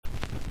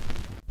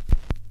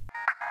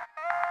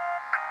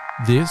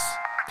This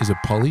is a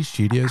Poly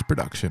Studios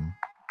production.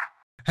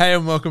 Hey,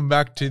 and welcome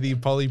back to the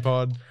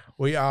Polypod.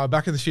 We are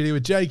back in the studio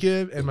with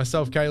Jacob and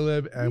myself,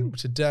 Caleb, and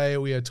today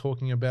we are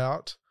talking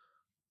about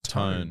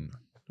Tone.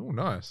 Oh,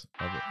 nice.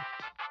 Love it.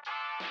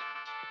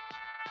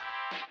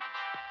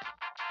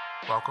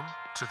 Welcome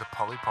to the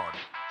Polypod.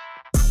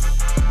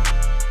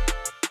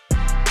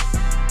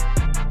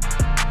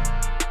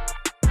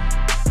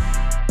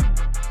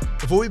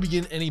 Before we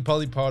begin any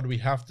Polypod, we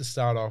have to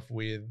start off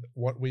with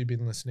what we've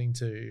been listening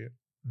to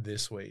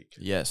this week.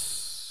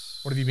 Yes.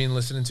 What have you been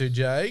listening to,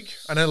 Jake?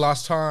 I know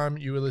last time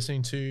you were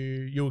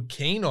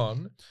keen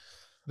on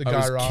the Guy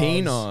Raz. I was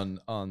keen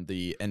on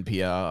the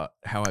NPR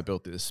How I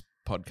Built This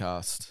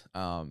podcast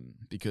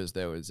because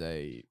there was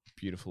a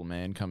beautiful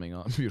man coming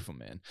on. Beautiful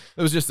man.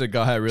 It was just a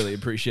guy I really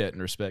appreciate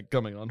and respect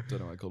coming on.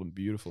 Don't know why I called him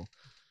beautiful.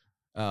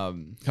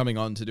 Coming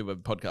on to do a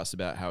podcast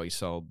about how he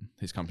sold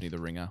his company, The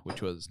Ringer,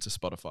 which was to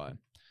Spotify.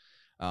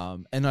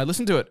 And I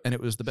listened to it, and it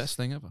was the best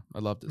thing ever. I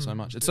loved it so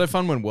much. It's so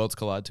fun when worlds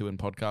collide too in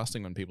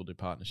podcasting, when people do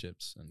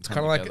partnerships. And it's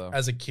kind of like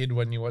as a kid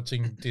when you're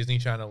watching Disney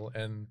Channel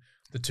and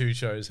the two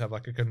shows have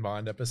like a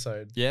combined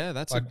episode. Yeah,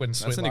 that's like when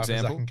Sweet an Life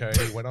example. of Zack and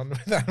Cody went on with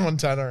Hannah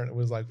Montana, and it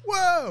was like,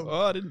 whoa!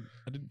 Oh, I didn't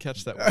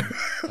catch that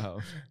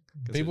one.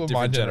 People of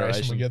my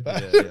generation will get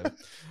that.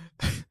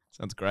 Yeah.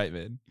 Sounds great,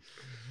 man.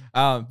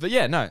 But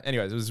yeah, no.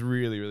 Anyways, it was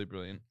really, really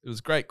brilliant. It was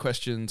great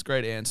questions,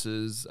 great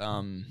answers.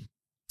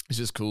 It's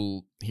just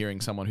cool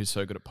hearing someone who's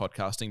so good at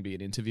podcasting be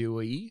an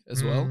interviewee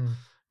as well,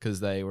 because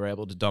they were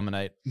able to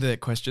dominate their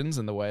questions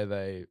and the way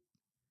they,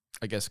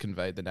 I guess,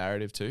 conveyed the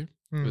narrative too.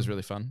 It was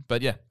really fun.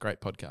 But yeah,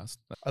 great podcast.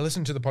 I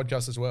listened to the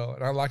podcast as well,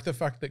 and I like the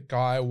fact that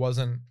Guy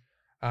wasn't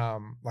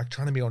like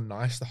trying to be all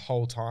nice the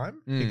whole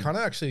time. He kind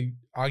of actually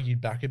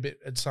argued back a bit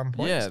at some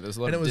points. Yeah, there's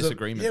a lot of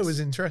disagreements. It was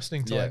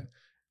interesting to like.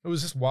 It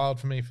was just wild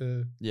for me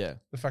for the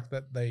fact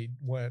that they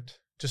weren't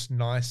just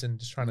nice and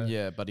just trying to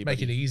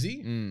make it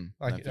easy.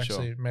 Like it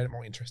actually made it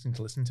more interesting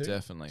to listen to.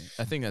 Definitely.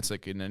 I think that's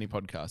like in any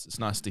podcast. It's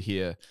nice to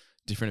hear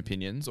different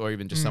opinions or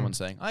even just someone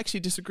saying, I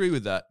actually disagree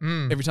with that.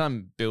 Every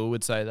time Bill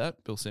would say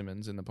that, Bill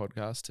Simmons in the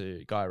podcast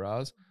to Guy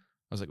Raz,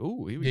 I was like,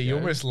 oh, here we go. You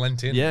almost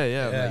lent in.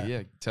 Yeah.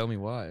 Like, tell me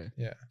why.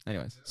 Yeah.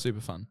 Anyways, super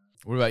fun.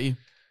 What about you?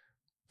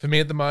 For me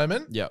at the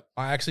moment,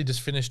 I actually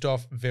just finished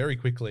off very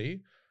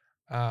quickly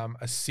a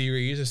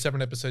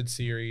 7-episode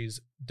series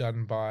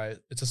done by,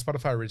 it's a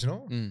Spotify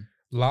original.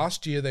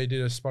 Last year they did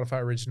a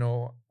Spotify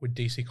original with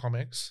DC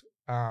Comics.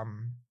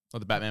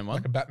 The Batman one?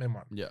 Like a Batman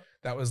one. Yeah.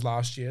 That was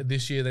last year.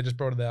 This year they just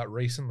brought it out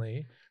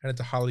recently, and it's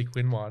a Harley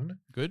Quinn one.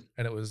 Good.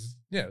 And it was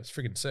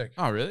freaking sick.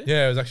 Oh, really?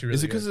 Yeah, it was actually really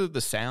Is it good. because of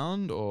the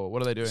sound or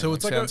what are they doing? So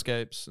it's like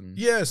soundscapes?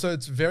 Yeah, so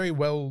it's very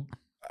well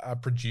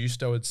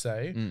produced, I would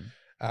say.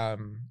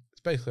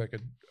 It's basically like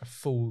a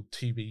full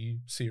TV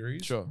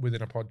series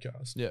within a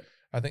podcast. Yeah.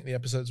 I think the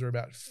episodes are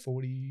about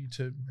 40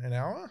 to an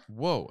hour.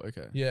 Whoa,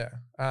 okay. Yeah.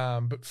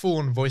 But full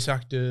on voice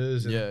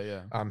actors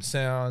and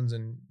sounds,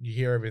 and you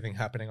hear everything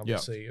happening,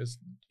 obviously.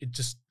 It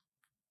just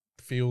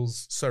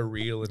feels so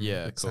real and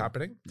it's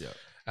happening.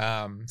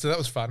 Yeah. So that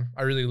was fun.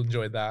 I really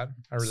enjoyed that.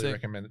 I really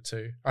recommend it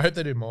too. I hope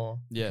they do more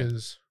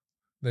because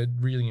they're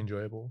really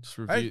enjoyable.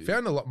 I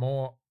found a lot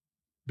more,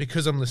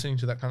 because I'm listening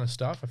to that kind of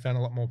stuff, I found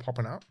a lot more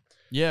popping up.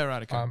 Yeah,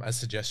 right. Okay. As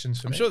suggestions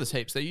for me. I'm sure there's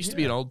heaps. There used to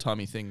be an old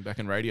timey thing back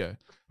in radio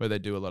where they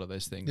do a lot of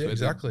those things. Yeah, where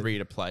exactly. They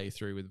read a play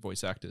through with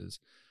voice actors,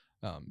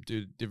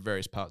 do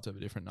various parts over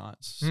different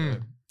nights. So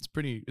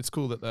it's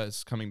cool that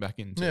that's coming back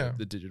into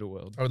the digital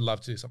world. I would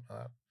love to do something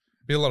like that.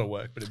 It'd be a lot of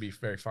work, but it'd be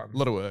very fun. A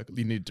lot of work.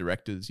 You need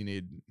directors. You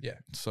need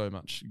so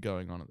much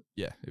going on.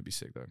 Yeah, it'd be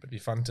sick though. It'd be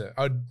fun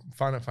I would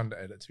find it fun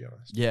to edit, to be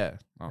honest. Yeah.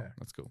 Oh,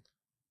 that's cool.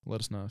 Let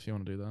us know if you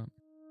want to do that.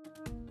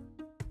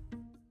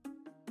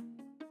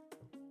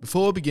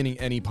 Before beginning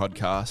any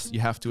podcast, you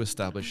have to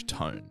establish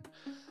tone.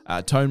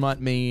 Tone might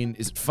mean,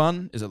 is it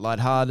fun? Is it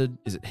lighthearted?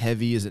 Is it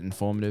heavy? Is it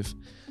informative?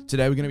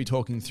 Today we're going to be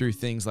talking through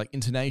things like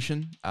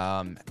intonation,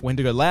 when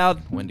to go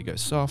loud, when to go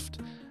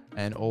soft,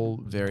 and all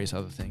various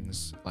other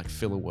things like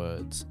filler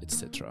words,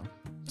 etc.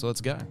 So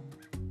let's go.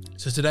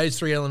 So today's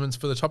 3 elements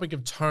for the topic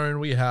of tone,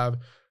 we have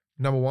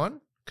number 1,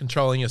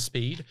 controlling your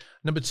speed.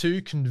 Number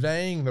 2,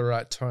 conveying the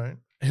right tone.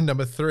 And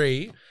number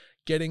 3,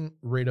 getting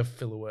rid of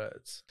filler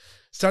words.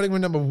 Starting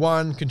with number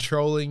 1,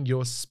 controlling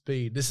your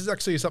speed. This is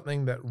actually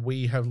something that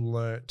we have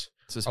learnt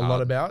a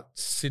lot about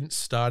since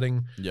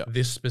starting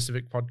this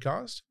specific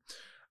podcast.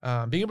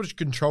 Being able to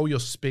control your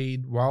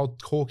speed while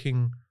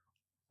talking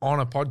on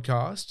a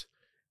podcast,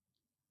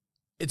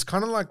 it's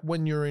kind of like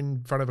when you're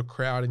in front of a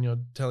crowd and you're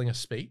telling a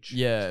speech.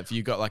 Yeah, if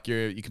you got like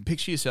you can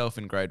picture yourself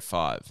in grade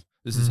 5.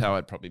 This is how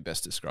I'd probably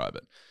best describe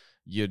it.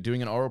 You're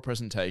doing an oral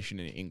presentation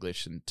in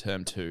English in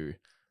term 2.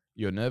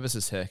 You're nervous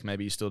as heck.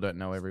 Maybe you still don't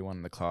know everyone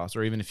in the class,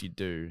 or even if you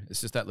do,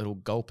 it's just that little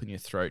gulp in your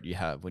throat you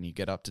have when you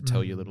get up to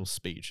tell your little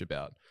speech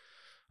about,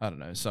 I don't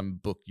know, some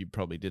book you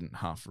probably didn't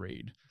half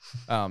read.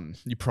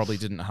 It's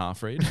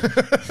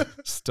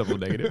double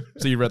negative.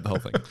 So you read the whole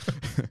thing.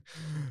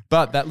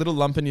 But that little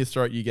lump in your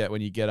throat you get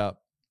when you get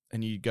up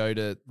and you go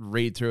to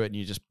read through it and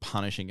you're just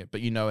punishing it,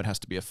 but you know it has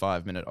to be a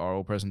 5-minute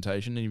oral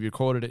presentation and you've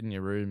recorded it in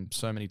your room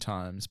so many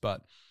times,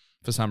 but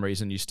for some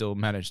reason you still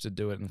manage to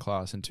do it in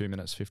class in 2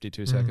 minutes,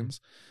 52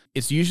 seconds.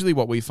 It's usually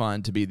what we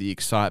find to be the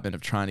excitement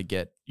of trying to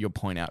get your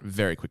point out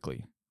very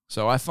quickly.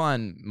 So I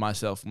find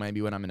myself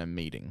maybe when I'm in a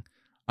meeting,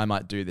 I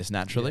might do this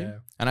naturally. Yeah.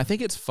 And I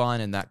think it's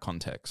fine in that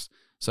context.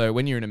 So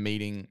when you're in a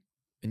meeting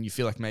and you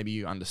feel like maybe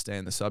you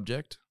understand the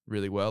subject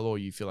really well, or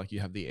you feel like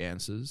you have the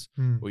answers,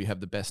 or you have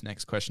the best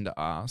next question to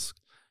ask,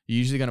 you're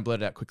usually going to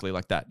blurt it out quickly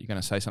like that. You're going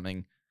to say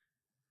something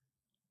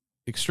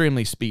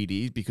extremely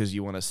speedy because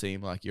you want to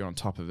seem like you're on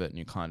top of it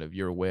and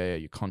you're aware,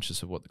 you're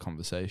conscious of what the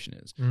conversation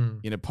is.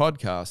 In a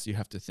podcast, you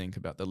have to think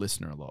about the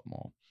listener a lot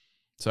more.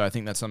 So I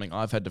think that's something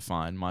I've had to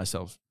find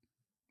myself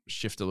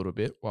shift a little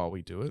bit while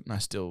we do it, and I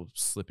still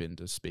slip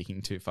into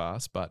speaking too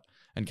fast,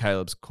 and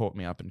Caleb's caught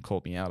me up and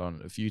called me out on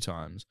it a few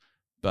times,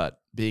 but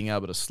being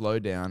able to slow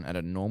down at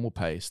a normal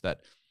pace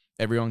that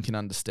everyone can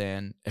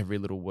understand every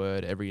little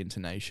word, every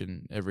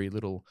intonation, every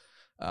little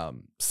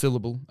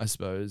syllable, I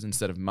suppose,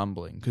 instead of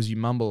mumbling, because you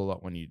mumble a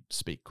lot when you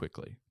speak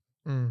quickly.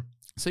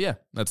 So yeah,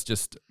 that's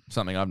just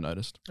something I've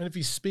noticed. And if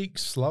you speak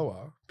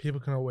slower, people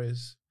can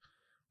always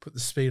put the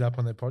speed up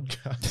on their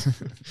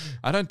podcast.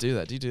 I don't do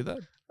that. Do you do that?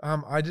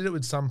 I did it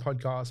with some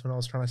podcasts when I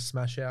was trying to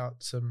smash out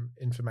some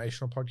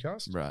informational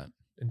podcasts. Right.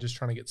 And just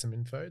trying to get some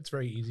info. It's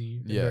very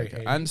easy. Yeah, very okay.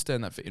 handy. I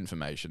understand that for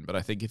information, but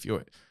I think if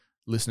you're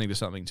listening to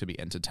something to be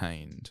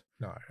entertained,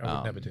 No, I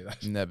would never do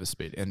that. Never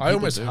speed. And I people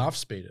almost do. half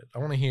speed it. I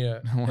want to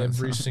hear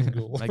every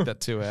single. Make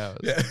that 2 hours.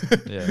 Yeah.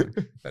 Yeah.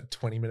 That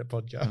 20-minute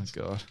Oh podcast.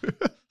 God,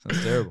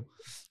 sounds terrible.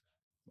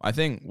 I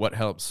think what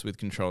helps with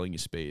controlling your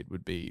speed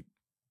would be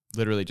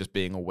literally just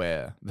being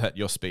aware that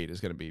your speed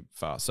is going to be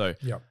fast. So,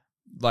 Yep.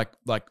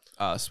 like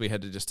us, we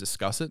had to just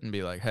discuss it and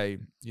be like, "Hey,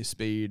 your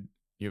speed,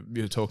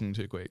 you're talking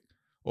too quick,"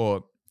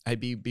 or "Hey,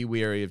 be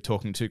wary of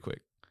talking too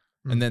quick."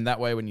 And then that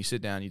way, when you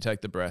sit down, you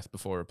take the breath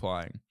before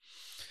replying,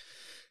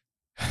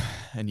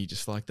 and you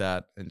just like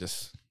that, and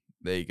just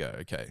there you go.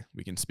 Okay,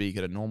 we can speak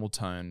at a normal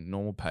tone,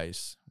 normal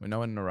pace. We're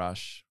not in a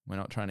rush. We're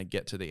not trying to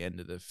get to the end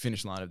of the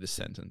finish line of this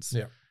sentence.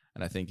 Yeah.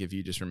 And I think if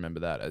you just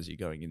remember that as you're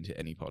going into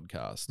any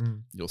podcast,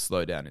 you'll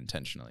slow down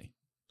intentionally.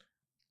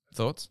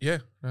 Thoughts? Yeah,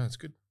 no, that's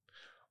good.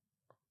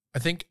 I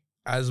think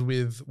as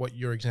with what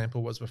your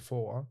example was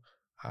before,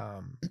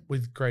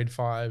 with grade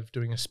 5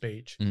 doing a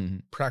speech,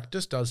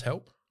 practice does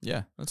help.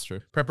 Yeah, that's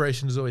true.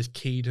 Preparation is always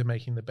key to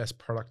making the best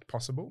product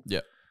possible.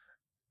 Yeah.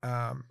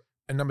 And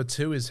number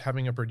 2 is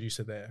having a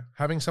producer there,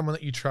 having someone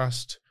that you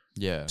trust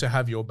to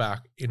have your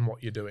back in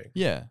what you're doing.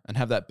 Yeah, and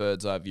have that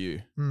bird's eye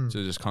view to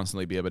just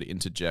constantly be able to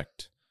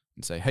interject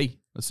and say, hey,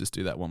 let's just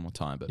do that one more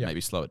time, but maybe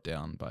slow it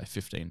down by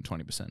 15,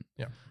 20%.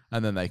 Yeah.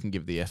 And then they can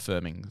give the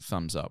affirming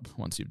thumbs up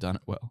once you've done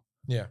it well.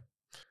 Yeah.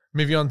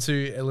 Moving on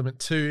to element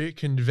 2,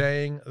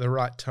 conveying the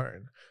right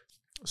tone.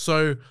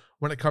 So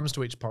when it comes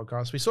to each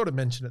podcast, we sort of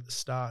mentioned at the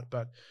start,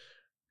 but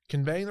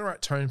conveying the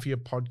right tone for your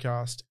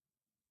podcast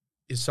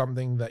is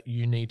something that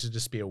you need to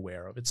just be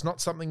aware of. It's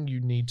not something you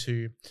need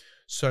to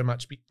so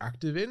much be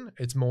active in.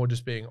 It's more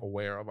just being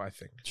aware of, I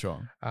think.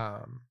 Sure.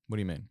 What do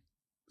you mean?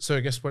 So I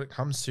guess when it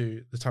comes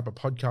to the type of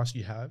podcast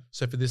you have,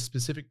 so for this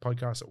specific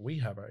podcast that we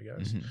have, I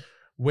guess,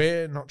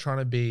 we're not trying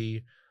to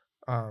be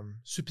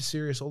super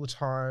serious all the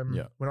time.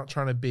 Yeah. We're not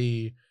trying to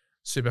be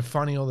super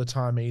funny all the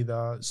time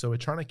either. So we're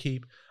trying to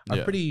keep a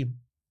pretty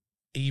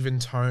even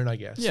tone, I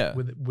guess,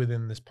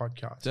 within this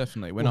podcast.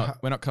 Definitely.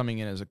 We're not coming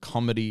in as a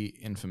comedy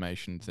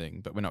information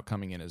thing, but we're not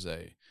coming in as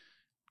a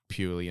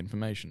purely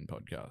information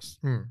podcast.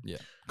 Yeah.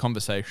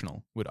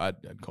 Conversational,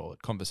 I'd call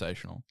it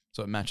conversational.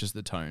 So it matches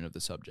the tone of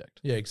the subject.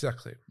 Yeah,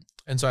 exactly.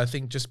 And so I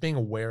think just being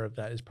aware of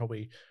that is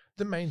probably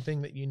the main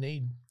thing that you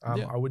need.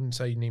 I wouldn't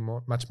say you need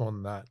much more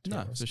than that.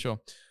 No, for sure.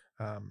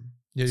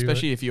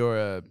 Especially if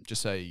you're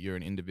just say you're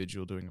an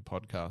individual doing a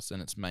podcast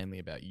and it's mainly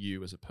about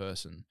you as a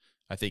person,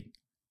 I think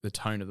the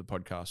tone of the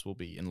podcast will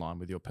be in line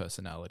with your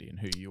personality and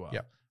who you are.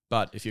 Yep.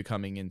 But if you're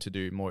coming in to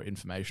do more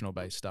informational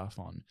based stuff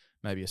on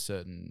maybe a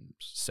certain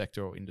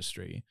sector or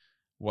industry,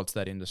 what's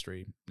that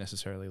industry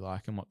necessarily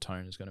like and what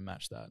tone is going to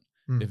match that?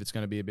 If it's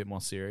going to be a bit more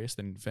serious,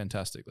 then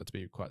fantastic. Let's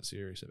be quite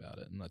serious about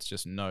it. And let's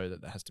just know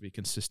that has to be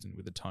consistent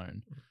with the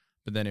tone.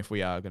 But then if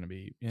we are going to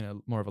be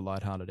more of a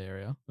lighthearted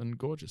area, then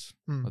gorgeous.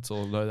 Let's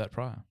all know that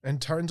prior. And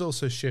tones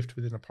also shift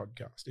within a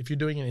podcast. If you're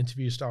doing an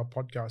interview style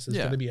podcast, there's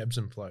going to be ebbs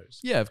and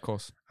flows. Yeah, of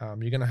course.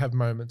 You're going to have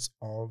moments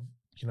of,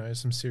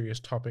 some serious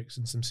topics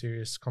and some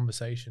serious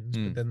conversations.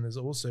 But then there's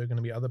also going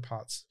to be other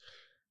parts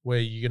where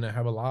you're going to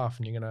have a laugh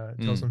and you're going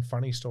to tell some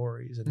funny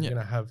stories and you're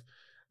going to have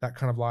that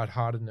kind of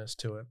lightheartedness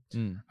to it.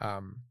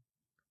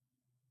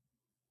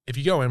 If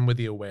you go in with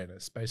the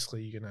awareness,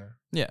 basically you're going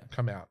to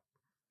come out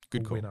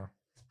Good a call. winner.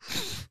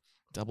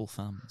 Double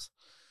thumbs.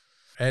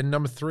 And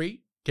number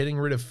 3, getting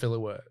rid of filler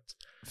words.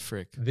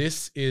 Frick.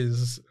 This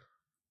is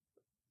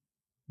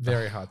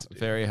very hard to do.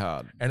 Very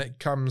hard. And it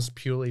comes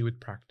purely with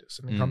practice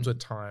and it comes with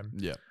time.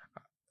 Yeah.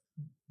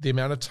 The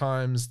amount of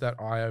times that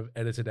I have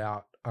edited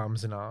out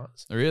ums and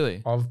ahs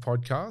Really? of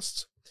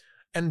podcasts.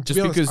 And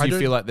Just because you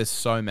feel like there's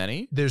so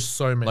many? There's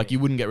so many. Like you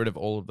wouldn't get rid of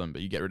all of them,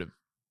 but you get rid of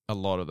a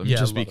lot of them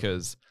just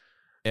because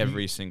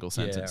every single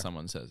sentence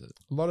someone says it.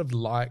 A lot of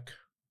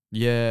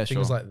Yeah,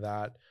 things sure. like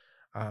that.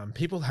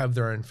 people have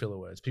their own filler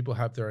words. People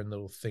have their own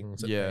little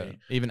things that they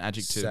even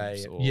adjectives.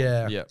 say. Or,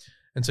 Yeah.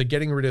 And so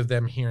getting rid of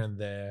them here and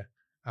there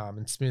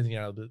and smoothing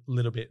out a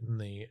little bit in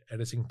the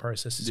editing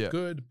process is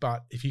good.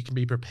 But if you can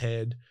be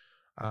prepared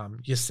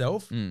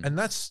yourself, and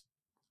that's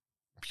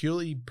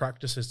purely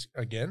practices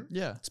again.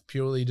 Yeah. It's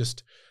purely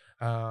just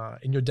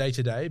in your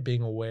day-to-day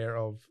being aware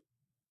of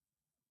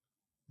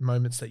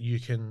moments that you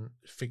can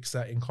fix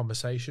that in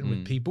conversation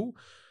with people.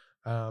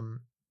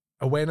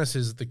 Awareness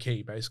is the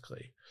key,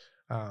 basically,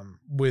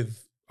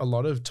 with a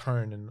lot of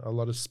tone and a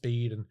lot of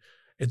speed. And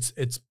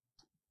it's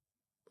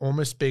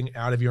almost being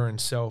out of your own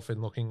self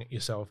and looking at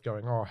yourself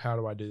going, oh, how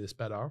do I do this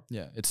better?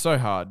 Yeah, it's so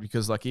hard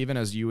because like even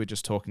as you were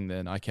just talking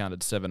then, I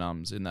counted 7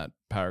 ums in that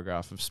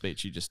paragraph of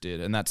speech you just did.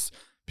 And that's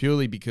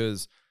purely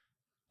because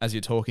as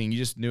you're talking, you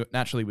just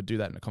naturally would do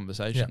that in a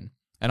conversation. Yeah.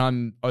 And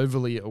I'm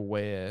overly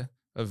aware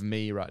of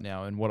me right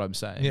now and what I'm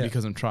saying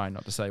because I'm trying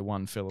not to say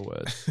one filler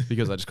word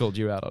because I just called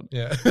you out on.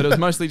 Yeah. But it was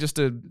mostly just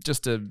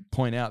to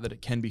point out that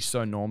it can be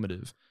so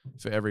normative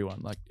for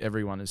everyone. Like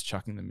everyone is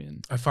chucking them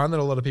in. I find that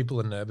a lot of people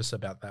are nervous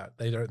about that.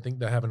 They don't think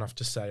they have enough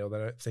to say, or they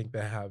don't think they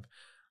have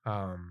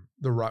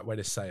the right way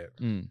to say it.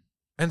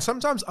 And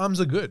sometimes ums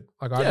are good.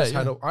 Like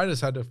I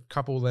just had a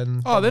couple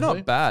then. Oh, they're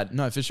not bad.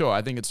 No, for sure.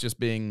 I think it's just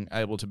being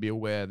able to be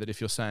aware that if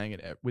you're saying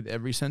it with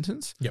every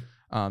sentence. Yep.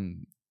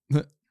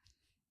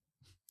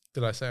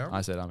 Did I say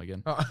I said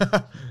again. Oh.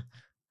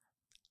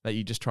 That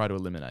you just try to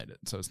eliminate it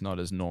so it's not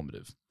as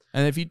normative.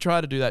 And if you try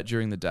to do that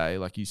during the day,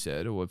 like you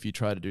said, or if you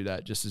try to do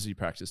that just as you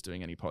practice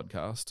doing any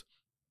podcast,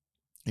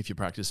 if you're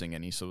practicing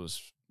any sort of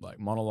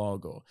like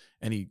monologue or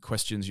any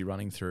questions you're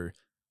running through,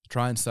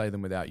 try and say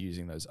them without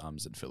using those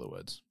ums and filler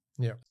words.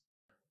 Yeah.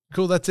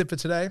 Cool. That's it for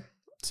today.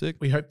 Sick.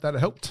 We hope that it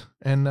helped,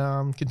 and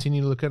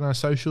continue to look at our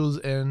socials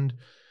and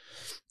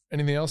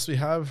anything else we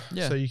have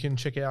so you can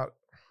check out.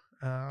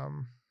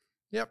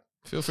 Yep.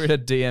 Feel free to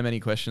DM any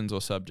questions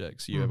or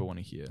subjects you ever want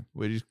to hear.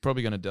 We're just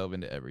probably going to delve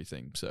into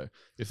everything. So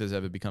if there's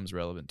ever becomes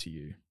relevant to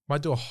you.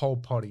 Might do a whole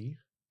potty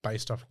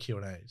based off of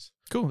Q&As.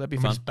 Cool. That'd be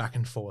fun. Just back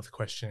and forth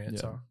question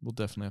answer. Yeah, we'll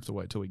definitely have to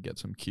wait till we get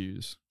some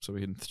Qs so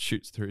we can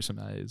shoot through some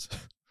As.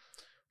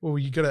 Well,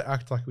 you got to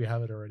act like we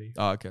have it already.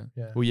 Oh, okay.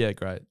 Yeah. Well, yeah,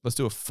 great. Let's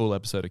do a full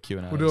episode of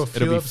Q&As. We'll do a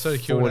full episode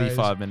of Q&As.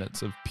 45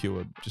 minutes of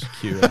pure just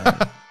Q&A. It's going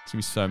to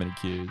be so many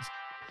Qs.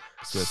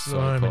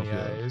 So many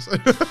A's.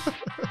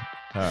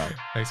 All right.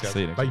 Thanks, guys. See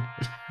you next Bye. time.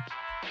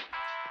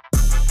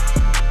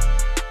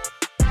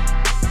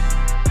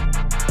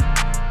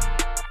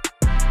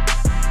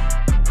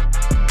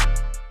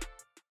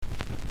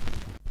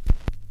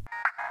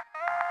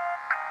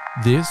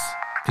 This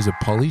is a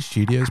Poly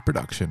Studios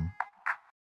production.